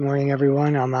Good morning,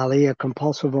 everyone. I'm Ali, a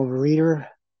compulsive overeater.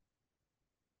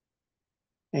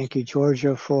 Thank you,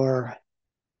 Georgia, for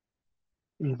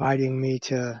inviting me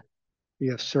to be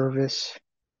of service.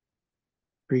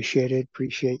 Appreciate it.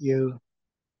 Appreciate you.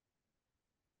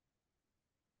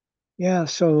 Yeah,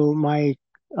 so my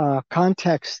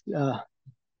context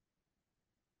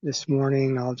this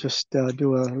morning, I'll just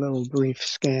do a little brief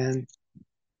scan.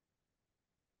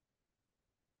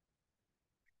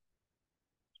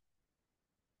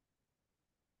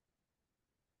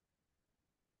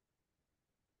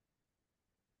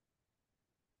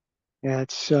 Yeah,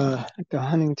 it's at the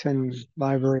Huntington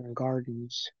Library and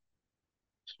Gardens.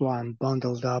 So I'm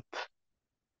bundled up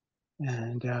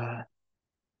and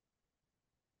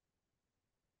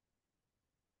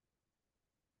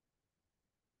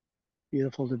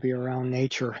beautiful to be around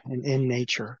nature and in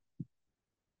nature.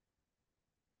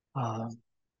 Um,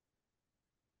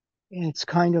 it's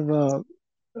kind of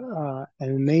an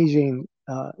amazing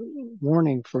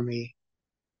morning for me.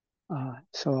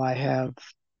 So I have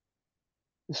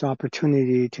this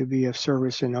opportunity to be of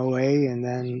service in OA, and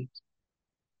then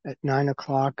at 9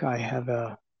 o'clock I have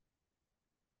a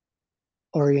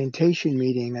orientation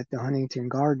meeting at the Huntington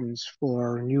Gardens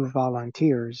for new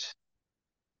volunteers,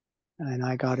 and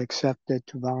I got accepted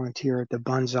to volunteer at the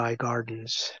Bonsai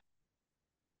Gardens.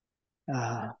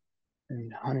 Uh,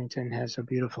 and Huntington has a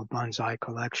beautiful bonsai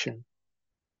collection.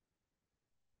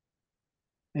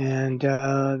 And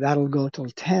that'll go till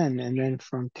 10, and then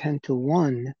from 10 to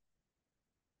 1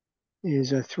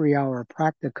 is a 3-hour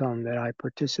practicum that I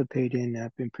participate in.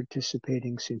 I've been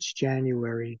participating since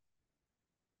January.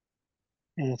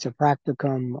 And it's a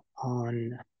practicum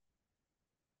on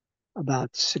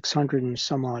about 600 and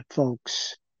some odd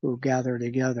folks who gather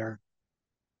together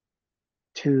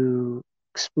to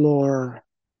explore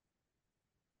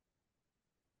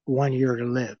 1 year to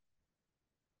live.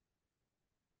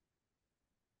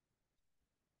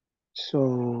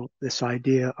 So this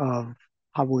idea of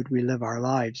how would we live our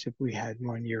lives if we had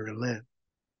 1 year to live?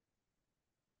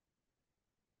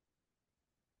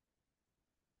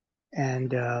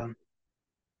 And of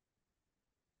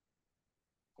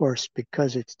course,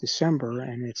 because it's December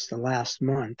and it's the last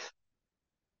month,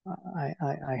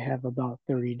 I have about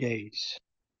 30 days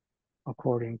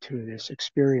according to this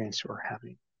experience we're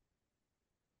having.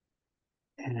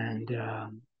 And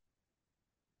of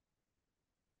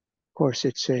course,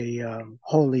 it's a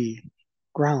holy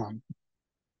ground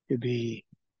to be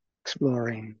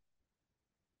exploring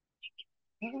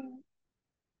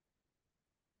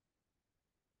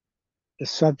the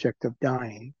subject of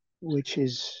dying, which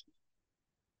is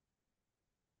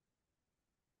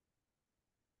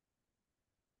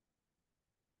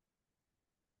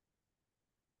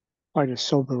quite a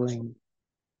sobering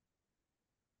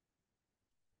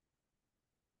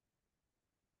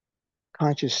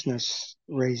consciousness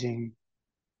raising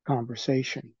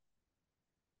conversation.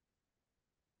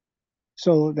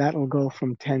 So that'll go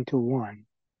from 10 to 1.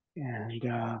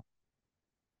 And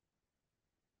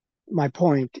my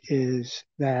point is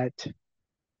that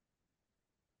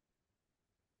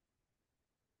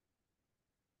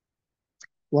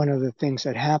one of the things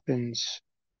that happens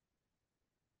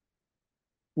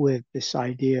with this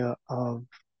idea of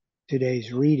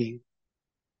today's reading,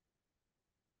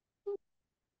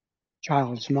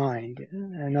 child's mind,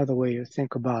 another way to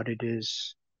think about it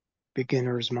is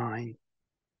beginner's mind,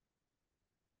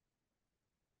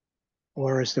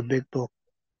 or as the big book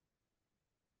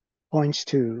points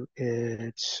to,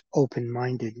 it's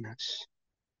open-mindedness.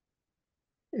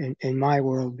 In my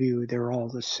worldview, they're all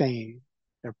the same.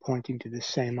 They're pointing to the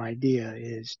same idea: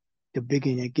 is to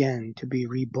begin again, to be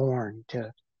reborn,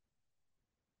 to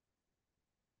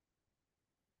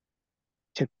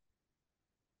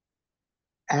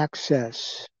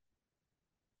access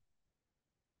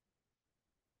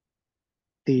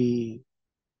the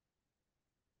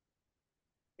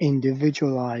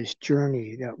individualized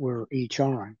journey that we're each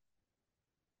on.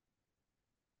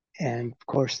 And of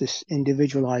course, this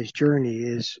individualized journey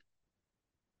is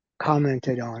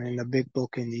commented on in the big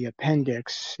book in the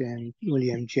appendix in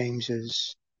William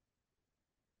James's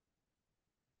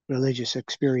Religious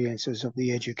Experiences of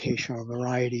the Educational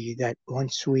Variety, that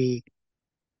once we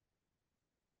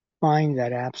find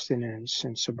that abstinence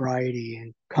and sobriety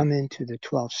and come into the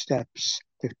 12 steps,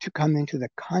 to come into the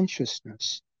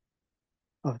consciousness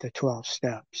of the 12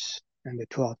 steps and the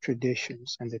 12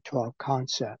 traditions and the 12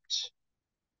 concepts,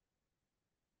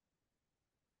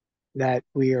 that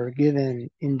we are given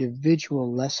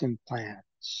individual lesson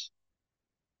plans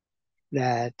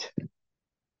that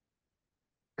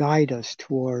guide us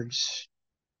towards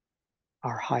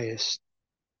our highest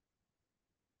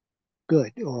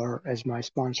good, or as my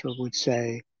sponsor would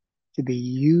say, to be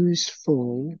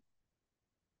useful,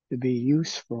 to be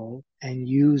useful and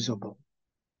usable,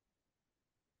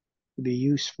 to be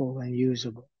useful and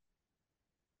usable.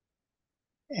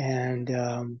 And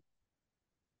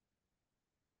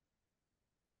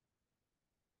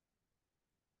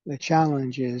the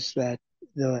challenge is that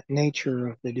the nature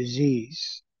of the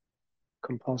disease,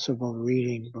 compulsive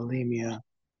overeating, bulimia,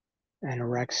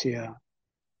 anorexia,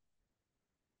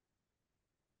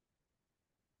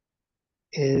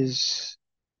 is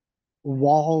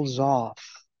walls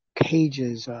off,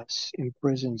 cages us,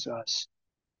 imprisons us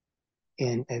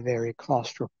in a very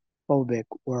claustrophobic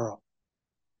world.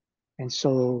 And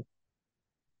so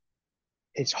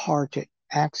it's hard to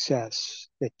access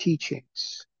the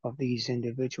teachings of these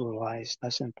individualized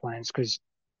lesson plans because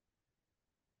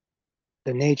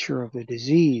the nature of the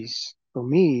disease for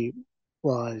me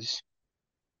was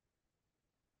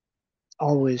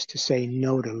always to say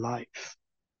no to life,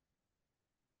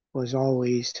 was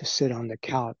always to sit on the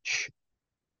couch,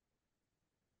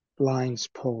 blinds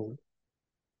pulled,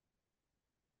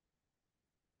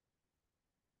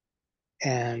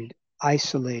 and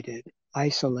isolating,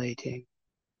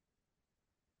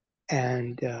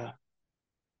 and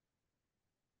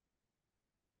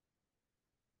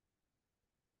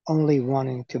only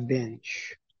wanting to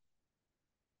binge.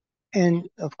 And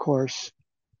of course,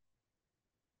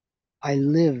 I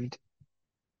lived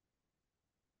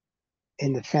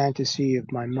in the fantasy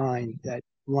of my mind that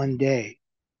one day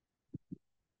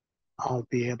I'll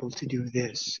be able to do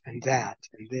this and that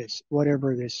and this,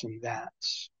 whatever this and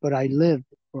that's. But I lived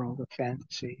the world of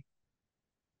fantasy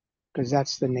because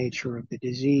that's the nature of the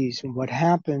disease. And what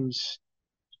happens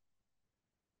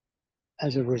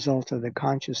as a result of the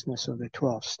consciousness of the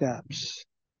 12 steps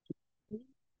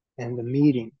and the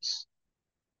meetings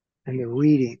and the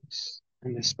readings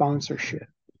and the sponsorship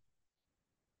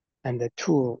and the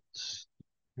tools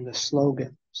and the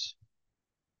slogans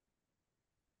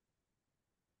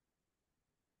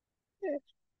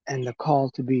and the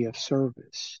call to be of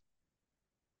service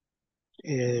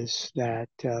is that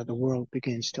the world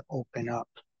begins to open up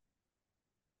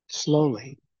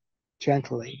slowly,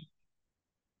 gently,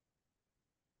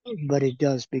 but it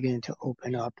does begin to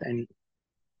open up. And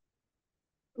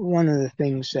one of the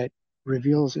things that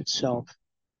reveals itself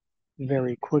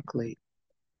very quickly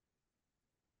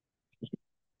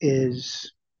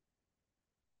is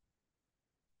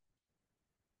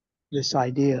this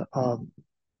idea of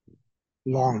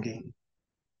longing,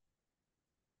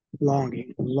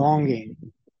 longing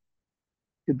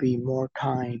to be more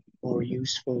kind, more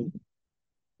useful,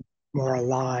 more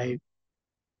alive,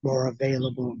 more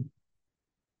available,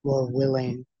 more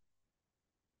willing,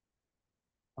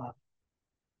 uh,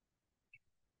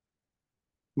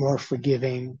 more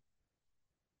forgiving.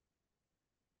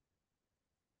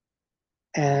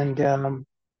 And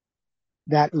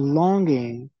that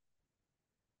longing,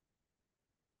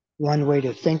 one way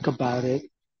to think about it,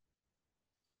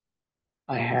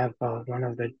 I have one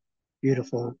of the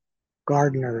beautiful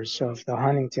gardeners of the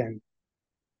Huntington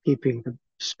keeping the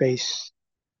space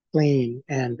clean,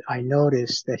 and I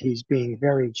noticed that he's being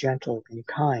very gentle and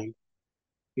kind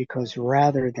because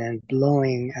rather than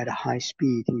blowing at a high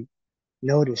speed, he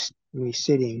noticed me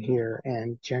sitting here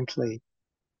and gently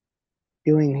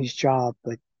doing his job,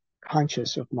 but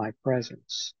conscious of my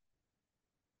presence.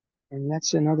 And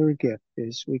that's another gift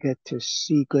is we get to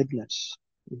see goodness.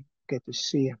 We get to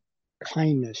see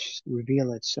kindness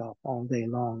reveal itself all day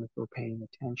long if we're paying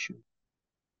attention.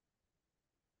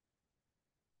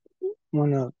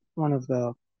 One of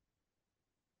the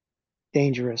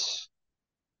dangerous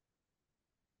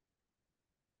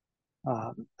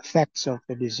effects of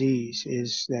the disease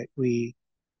is that we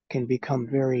can become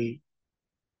very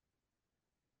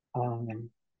um,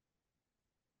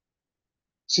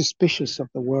 suspicious of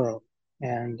the world,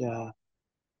 and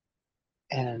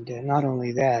not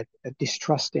only that,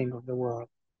 distrusting of the world.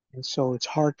 And so it's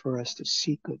hard for us to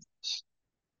see goodness.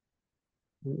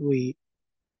 We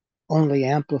only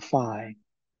amplify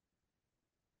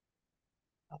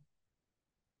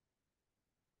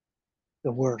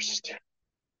the worst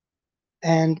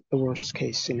and the worst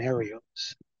case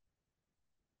scenarios.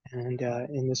 And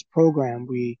in this program,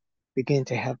 we begin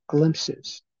to have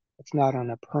glimpses. It's not on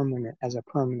a permanent, as a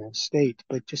permanent state,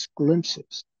 but just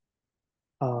glimpses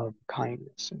of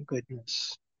kindness and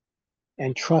goodness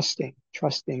and trusting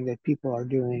that people are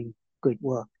doing good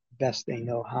work best they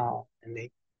know how. And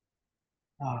they,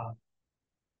 uh,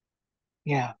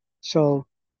 yeah. So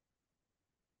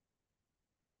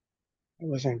I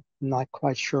wasn't not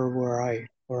quite sure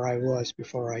where I was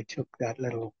before I took that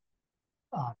little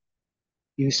uh,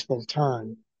 useful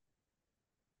turn.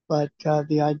 But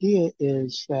the idea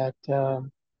is that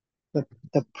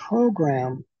the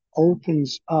program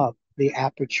opens up the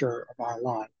aperture of our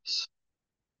lives.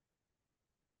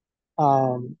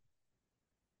 Um,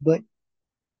 but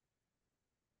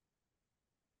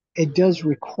it does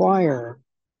require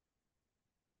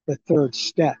the third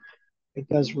step. It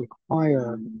does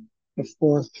require the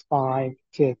fourth, five,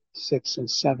 fifth, sixth, and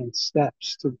seventh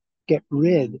steps to get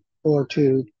rid or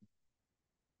to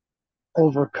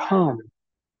overcome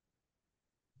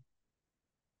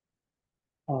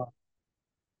uh,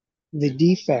 the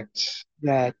defects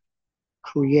that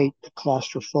create the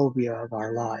claustrophobia of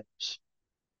our lives,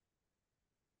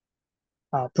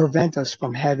 prevent us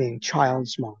from having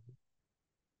child's mind,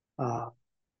 uh,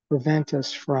 prevent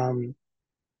us from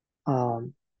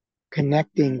um,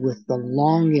 connecting with the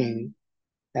longing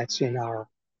that's in our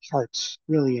hearts,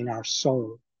 really in our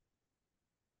soul.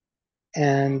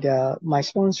 And my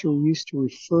sponsor used to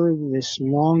refer to this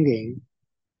longing,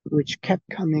 which kept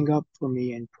coming up for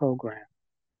me in program,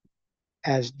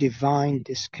 as divine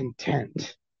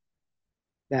discontent.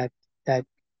 That that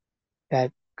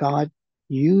that God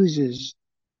uses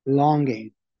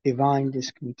longing, divine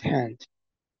discontent,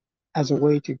 as a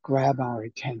way to grab our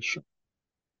attention,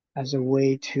 as a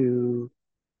way to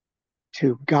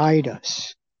guide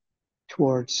us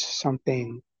towards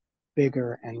something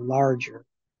bigger and larger.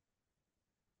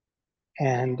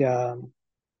 And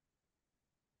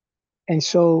and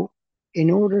so, in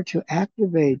order to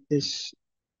activate this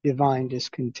divine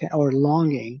discontent or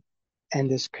longing and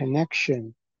this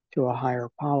connection to a higher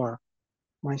power,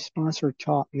 my sponsor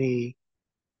taught me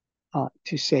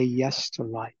to say yes to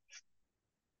life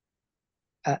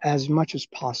as much as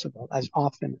possible, as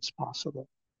often as possible.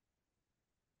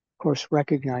 Of course,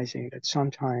 recognizing that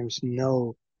sometimes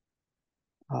no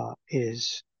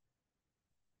is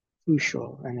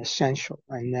crucial and essential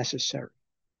and necessary.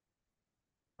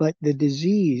 But the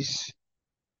disease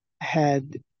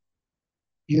had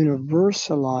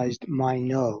universalized my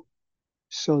no,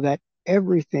 so that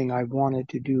everything I wanted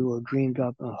to do or dreamed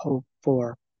of and hoped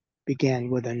for began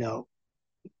with a no.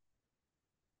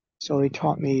 So he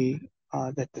taught me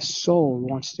that the soul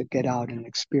wants to get out and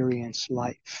experience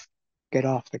life, get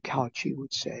off the couch, he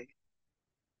would say.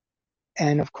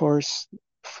 And of course,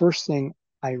 first thing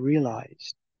I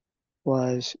realized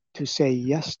was to say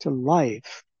yes to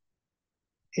life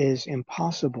is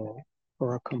impossible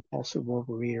for a compulsive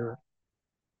overeater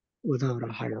without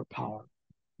a higher power,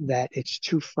 that it's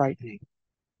too frightening.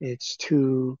 It's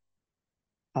too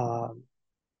um,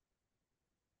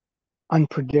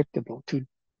 unpredictable.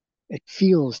 It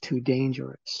feels too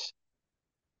dangerous.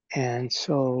 And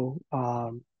so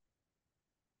the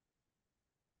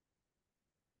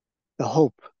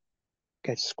hope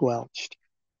gets squelched.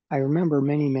 I remember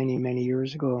many, many, many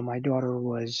years ago, my daughter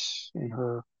was in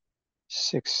her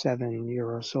 6, 7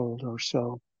 years old or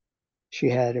so. She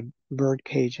had a bird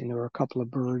cage, and there were a couple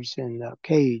of birds in the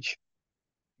cage.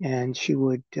 And she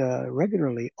would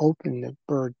regularly open the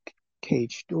bird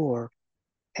cage door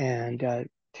and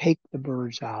take the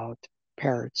birds out,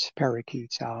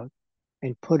 parakeets out,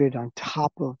 and put it on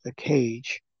top of the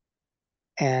cage.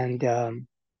 And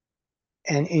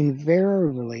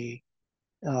invariably,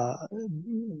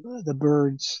 the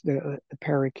birds, the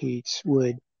parakeets,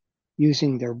 would,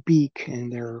 using their beak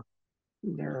and their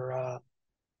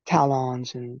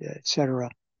talons and etc.,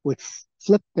 would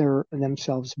flip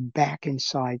themselves back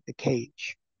inside the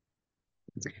cage.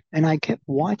 And I kept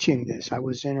watching this. I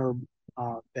was in her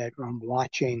bedroom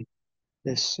watching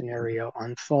this scenario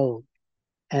unfold,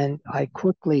 and I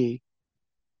quickly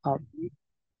uh,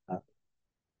 uh,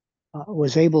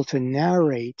 was able to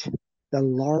narrate the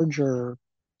larger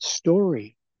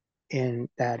story in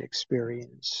that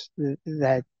experience.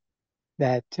 That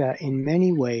in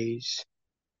many ways,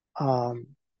 um,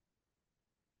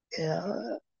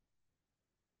 uh,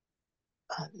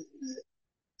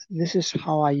 this is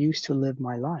how I used to live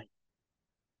my life.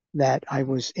 That I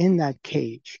was in that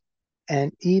cage,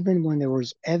 and even when there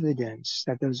was evidence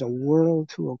that there's a world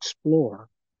to explore,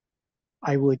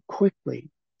 I would quickly,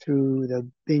 through the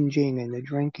binging and the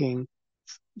drinking,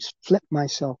 flip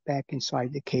myself back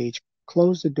inside the cage,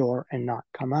 close the door, and not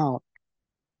come out.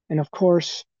 And of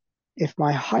course, if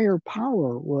my higher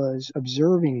power was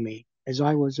observing me as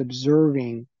I was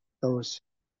observing those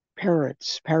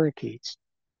parakeets,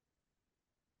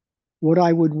 what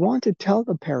I would want to tell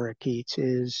the parakeets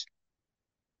is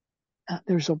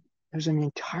there's an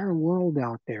entire world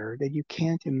out there that you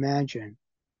can't imagine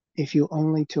if you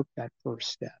only took that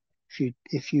first step.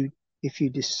 If you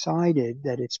decided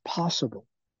that it's possible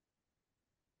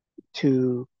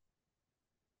to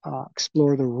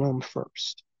explore the room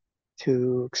first,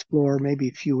 to explore maybe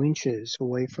a few inches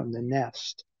away from the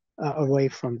nest, away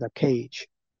from the cage,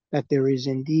 that there is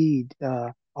indeed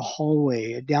a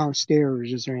hallway,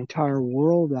 downstairs is an entire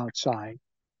world outside.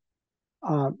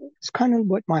 It's kind of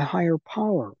what my higher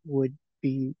power would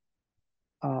be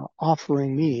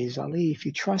offering me is, Ali, if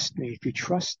you trust me, if you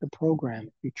trust the program,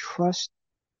 if you trust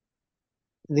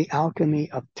the alchemy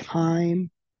of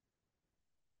time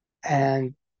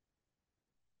and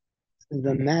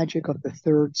the magic of the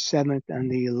third, seventh, and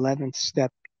the 11th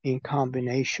step in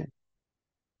combination,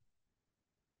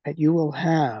 that you will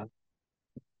have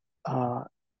uh,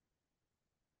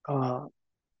 uh,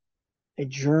 a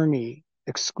journey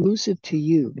exclusive to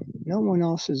you. No one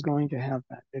else is going to have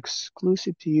that.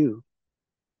 Exclusive to you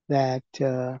that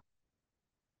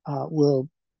will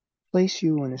place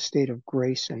you in a state of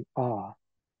grace and awe.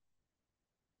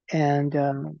 And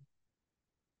of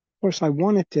course, I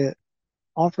wanted to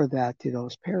offer that to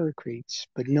those paracretes,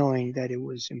 but knowing that it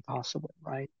was impossible,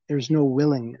 right? There's no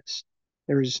willingness.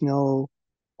 There's no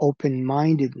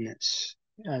open-mindedness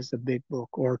as the big book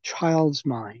or child's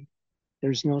mind.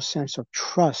 There's no sense of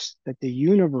trust that the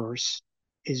universe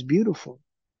is beautiful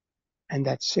and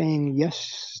that saying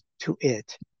yes to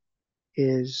it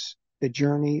is the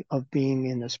journey of being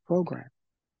in this program.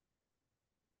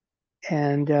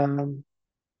 And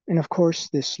of course,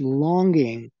 this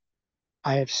longing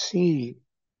I have seen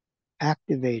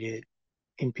activated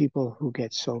in people who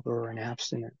get sober and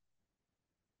abstinent.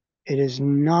 It is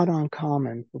not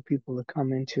uncommon for people to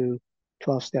come into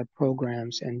 12-step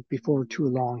programs and before too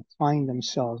long find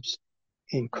themselves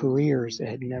in careers they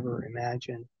had never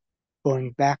imagined,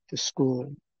 going back to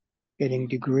school, getting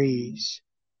degrees,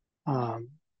 um,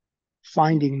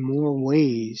 finding more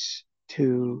ways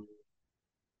to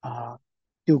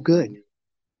do good.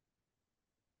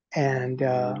 And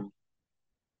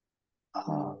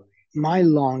my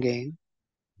longing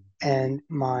and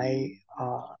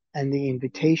the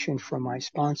invitation from my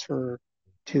sponsor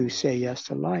to say yes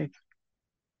to life.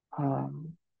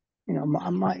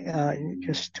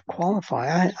 Just to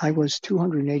qualify, I was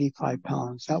 285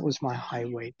 pounds. That was my high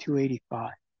weight,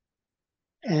 285.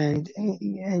 And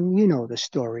you know the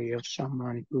story of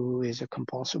someone who is a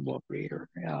compulsive overeater.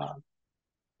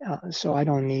 So I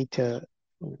don't need to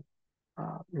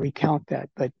recount that.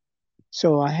 But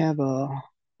so I have a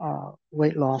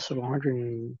weight loss of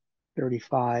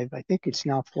 135. I think it's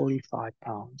now 45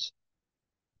 pounds.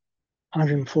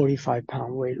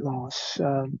 145-pound weight loss.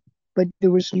 But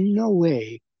there was no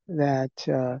way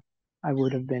that I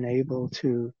would have been able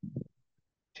to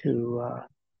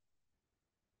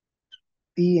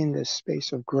be in this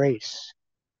space of grace.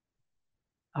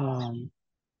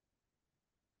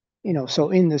 So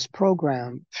in this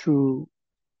program, through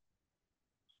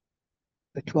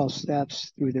the 12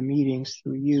 steps, through the meetings,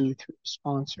 through you, through the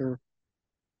sponsor,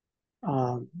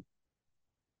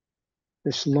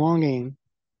 this longing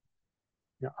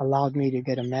allowed me to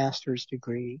get a master's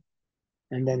degree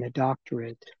and then a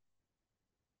doctorate,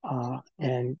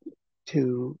 and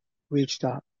to reach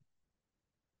the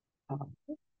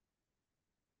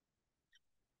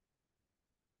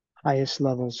highest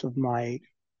levels of my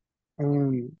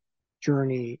own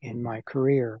journey in my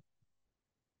career.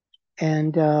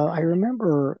 And I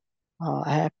remember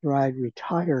after I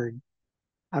retired,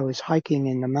 I was hiking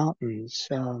in the mountains,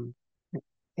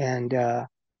 and uh,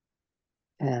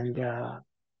 and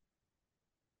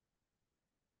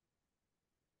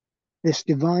this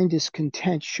divine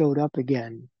discontent showed up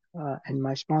again. And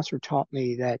my sponsor taught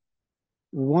me that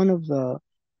one of the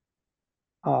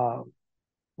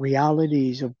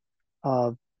realities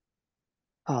of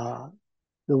the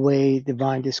way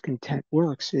divine discontent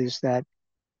works is that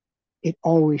it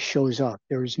always shows up.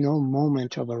 There is no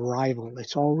moment of arrival.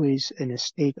 It's always in a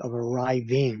state of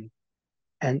arriving.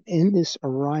 And in this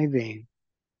arriving,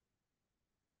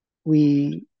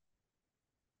 we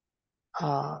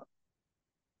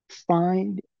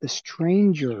find the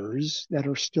strangers that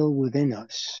are still within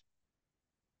us.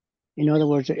 In other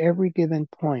words, at every given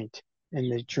point in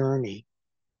the journey,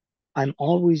 I'm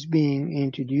always being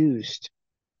introduced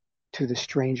to the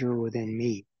stranger within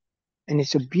me. And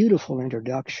it's a beautiful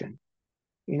introduction.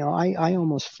 I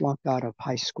almost flunked out of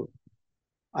high school.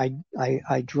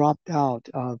 I dropped out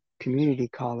of community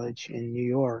college in New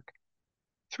York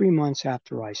 3 months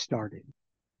after I started.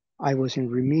 I was in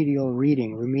remedial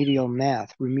reading, remedial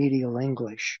math, remedial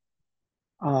English.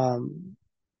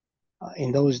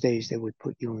 In those days, they would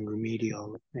put you in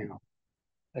remedial,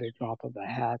 at a drop of a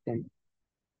hat. And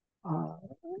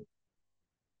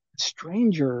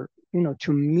stranger,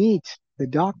 to meet the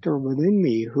doctor within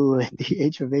me who at the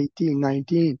age of 18,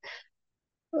 19,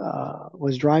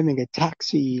 was driving a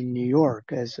taxi in New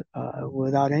York as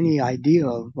without any idea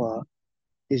of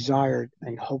desired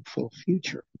and hopeful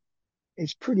future.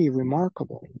 it's pretty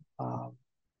remarkable.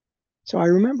 So I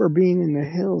remember being in the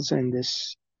hills, and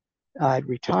I'd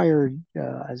retired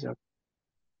as a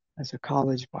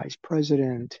college vice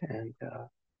president, and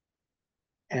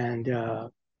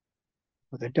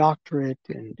with a doctorate,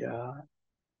 and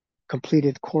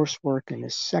completed coursework in a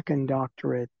second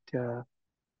doctorate. Uh,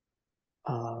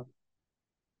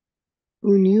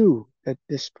 who knew that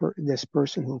this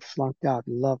person who flunked out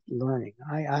loved learning?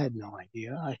 I had no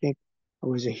idea. I think it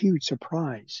was a huge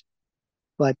surprise.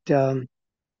 But I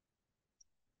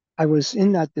was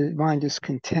in that divine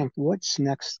discontent. What's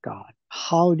next, God?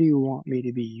 How do you want me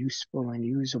to be useful and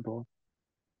usable?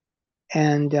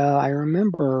 And I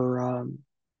remember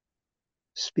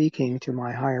speaking to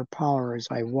my higher power as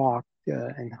I walked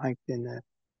and hiked in the.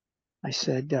 I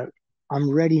said,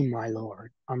 "I'm ready, my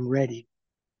Lord. I'm ready.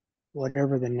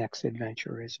 Whatever the next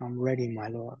adventure is, I'm ready, my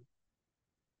Lord."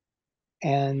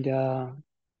 And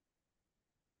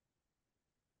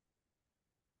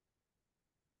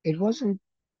it wasn't.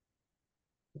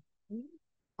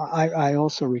 I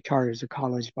also retired as a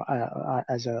college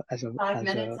as a 5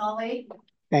 minutes, I'll wait.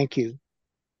 Thank you.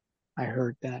 I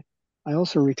heard that. I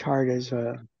also retired as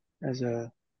a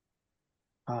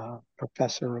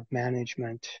professor of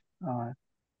management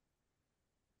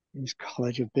in the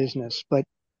College of Business. But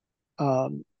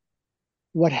um,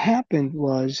 what happened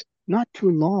was not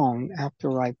too long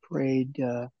after I prayed,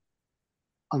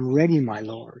 "I'm ready, my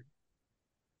Lord."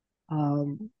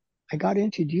 Um, I got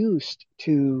introduced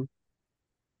to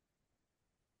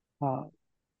uh,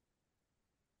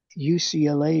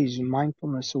 UCLA's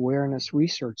Mindfulness Awareness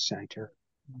Research Center.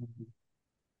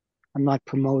 I'm not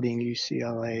promoting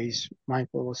UCLA's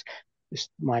mindfulness, just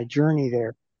my journey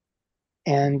there.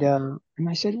 And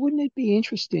I said, wouldn't it be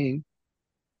interesting?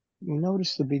 You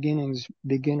notice the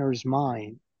beginner's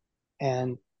mind,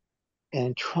 and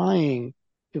trying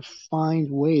to find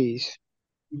ways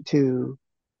to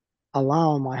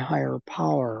allow my higher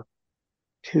power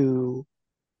to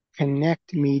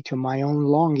connect me to my own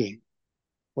longing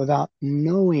without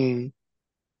knowing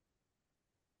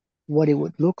what it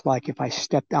would look like if I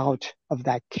stepped out of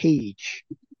that cage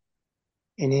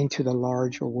and into the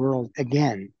larger world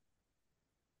again.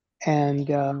 And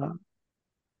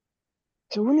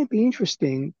so, wouldn't it be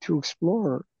interesting to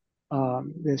explore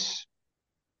this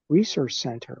research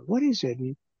center? What is it?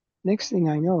 And next thing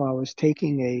I know, I was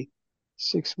taking a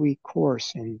 6-week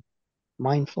course in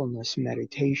mindfulness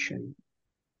meditation.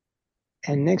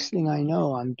 And next thing I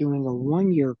know, I'm doing a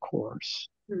 1-year course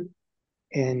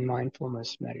in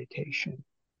mindfulness meditation.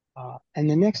 And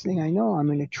the next thing I know,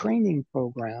 I'm in a training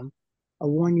program, a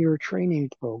 1-year training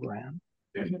program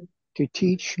to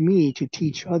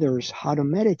teach others how to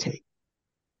meditate.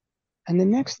 And the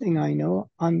next thing I know,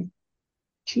 I'm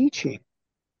teaching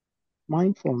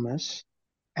mindfulness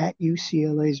at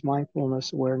UCLA's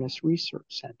Mindfulness Awareness Research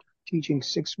Center, teaching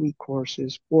 6-week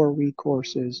courses, 4-week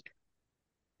courses,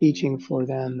 teaching for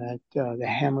them at the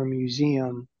Hammer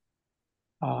Museum.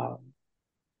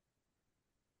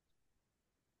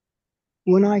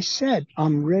 When I said,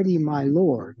 "I'm ready, my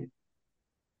Lord,"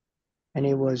 and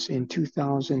it was in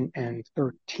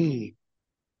 2013,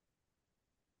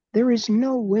 there is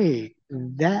no way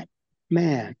that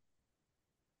man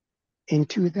in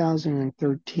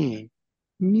 2013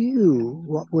 knew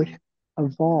what would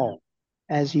evolve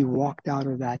as he walked out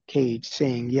of that cage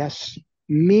saying yes,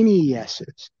 many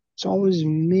yeses. It's always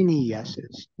many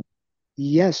yeses.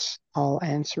 Yes, I'll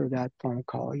answer that phone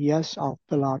call. Yes, I'll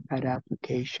fill out that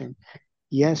application.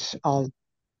 Yes, I'll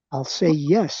say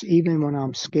yes even when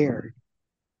I'm scared.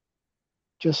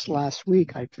 Just last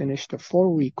week I finished a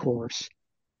 4-week course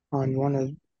on one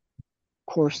of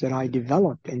course that I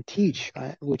developed and teach,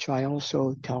 which I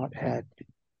also taught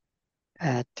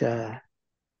at uh,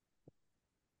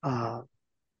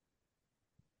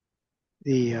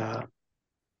 the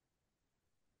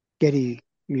Getty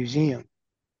Museum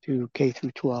to K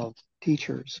through 12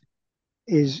 teachers,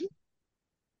 is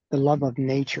the love of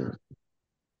nature,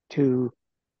 to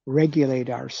regulate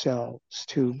ourselves,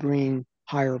 to bring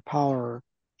higher power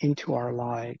into our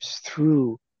lives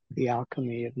through the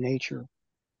alchemy of nature.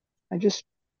 I just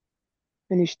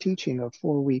finished teaching a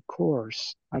 4-week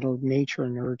course titled Nature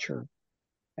Nurture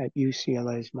at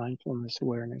UCLA's Mindfulness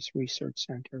Awareness Research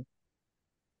Center.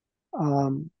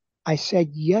 I said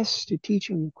yes to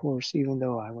teaching the course even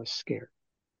though I was scared.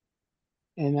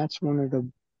 And that's one of the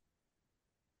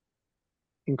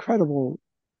incredible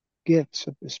gifts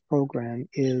of this program,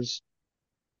 is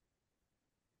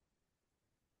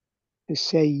to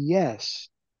say yes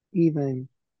even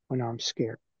when I'm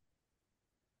scared.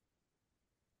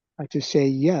 To say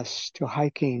yes to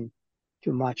hiking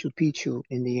to Machu Picchu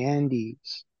in the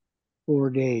Andes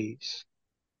 4 days,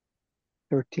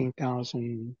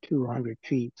 13,200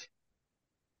 feet,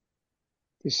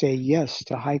 to say yes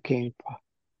to hiking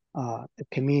the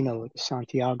Camino de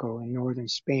Santiago in northern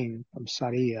Spain from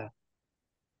Sarria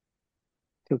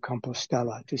to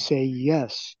Compostela, to say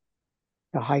yes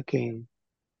to hiking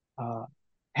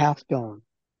Half Dome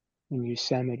in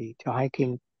Yosemite, to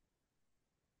hiking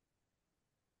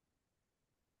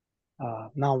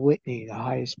Mount Whitney, the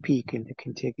highest peak in the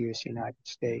contiguous United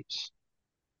States.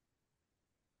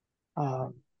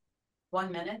 1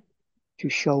 minute. To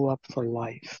show up for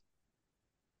life.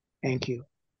 Thank you.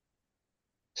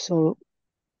 So,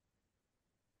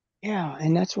 yeah,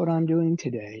 and that's what I'm doing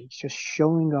today. Just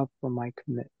showing up for my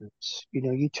commitments. You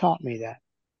know, you taught me that.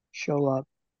 Show up,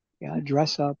 yeah,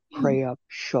 dress up, pray up,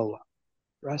 show up.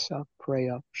 Dress up, pray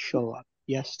up, show up.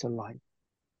 Yes to life.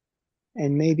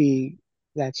 And maybe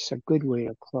that's a good way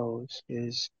to close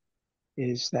is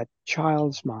that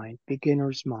child's mind,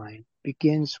 beginner's mind,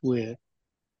 begins with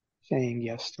saying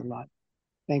yes to life.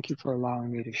 Thank you for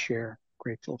allowing me to share.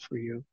 Grateful for you.